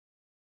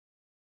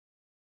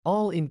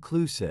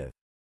All-inclusive.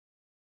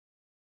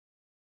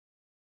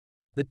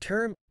 The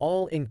term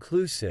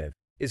all-inclusive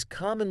is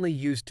commonly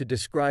used to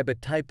describe a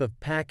type of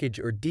package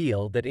or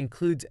deal that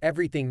includes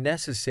everything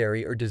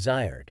necessary or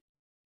desired.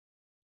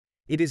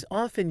 It is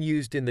often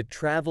used in the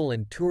travel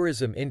and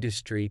tourism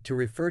industry to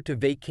refer to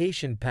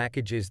vacation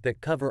packages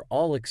that cover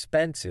all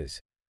expenses,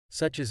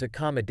 such as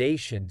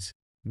accommodations,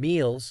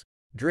 meals,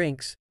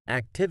 drinks,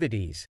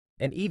 activities,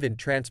 and even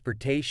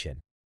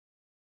transportation.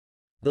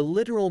 The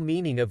literal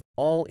meaning of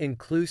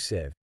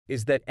all-inclusive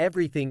is that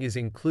everything is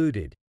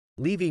included,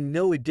 leaving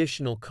no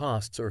additional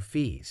costs or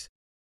fees.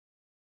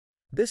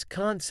 This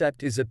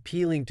concept is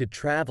appealing to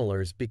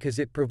travelers because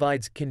it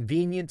provides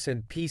convenience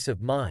and peace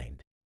of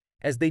mind,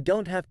 as they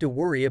don't have to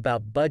worry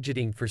about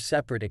budgeting for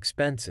separate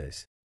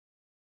expenses.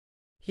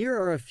 Here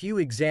are a few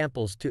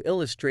examples to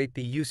illustrate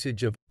the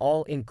usage of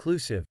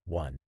all-inclusive.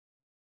 1.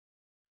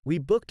 We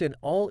booked an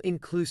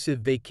all-inclusive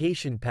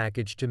vacation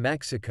package to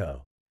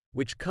Mexico,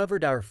 which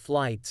covered our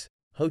flights,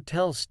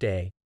 hotel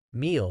stay,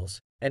 meals,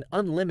 and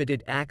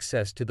unlimited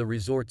access to the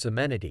resort's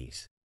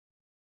amenities.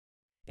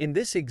 In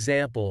this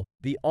example,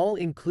 the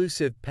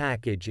all-inclusive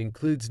package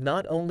includes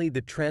not only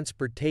the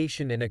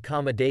transportation and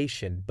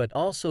accommodation but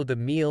also the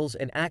meals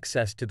and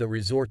access to the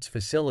resort's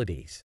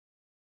facilities.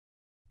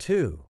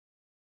 2.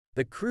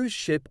 The cruise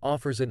ship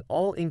offers an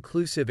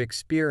all-inclusive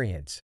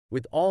experience,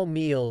 with all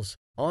meals,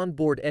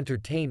 onboard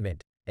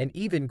entertainment, and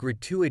even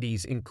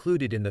gratuities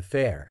included in the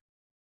fare.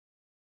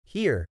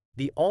 Here,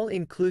 the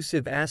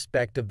all-inclusive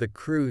aspect of the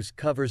cruise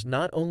covers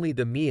not only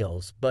the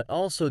meals but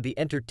also the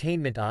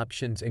entertainment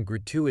options and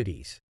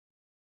gratuities.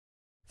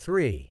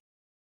 3.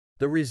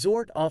 The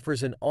resort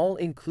offers an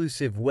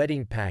all-inclusive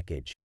wedding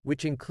package,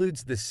 which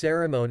includes the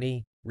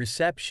ceremony,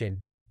 reception,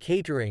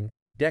 catering,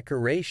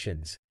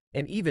 decorations,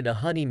 and even a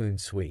honeymoon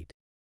suite.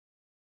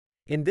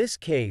 In this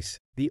case,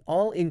 the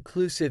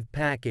all-inclusive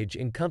package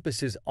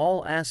encompasses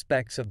all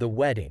aspects of the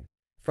wedding,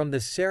 from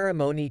the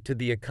ceremony to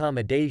the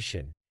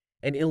accommodation,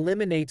 and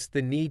eliminates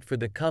the need for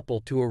the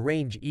couple to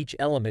arrange each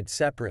element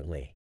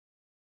separately.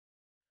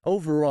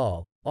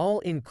 Overall,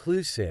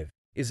 all-inclusive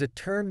is a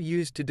term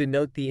used to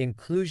denote the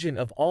inclusion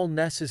of all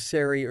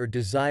necessary or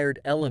desired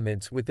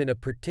elements within a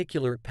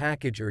particular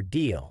package or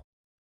deal,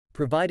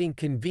 providing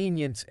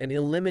convenience and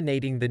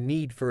eliminating the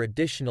need for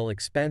additional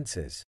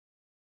expenses.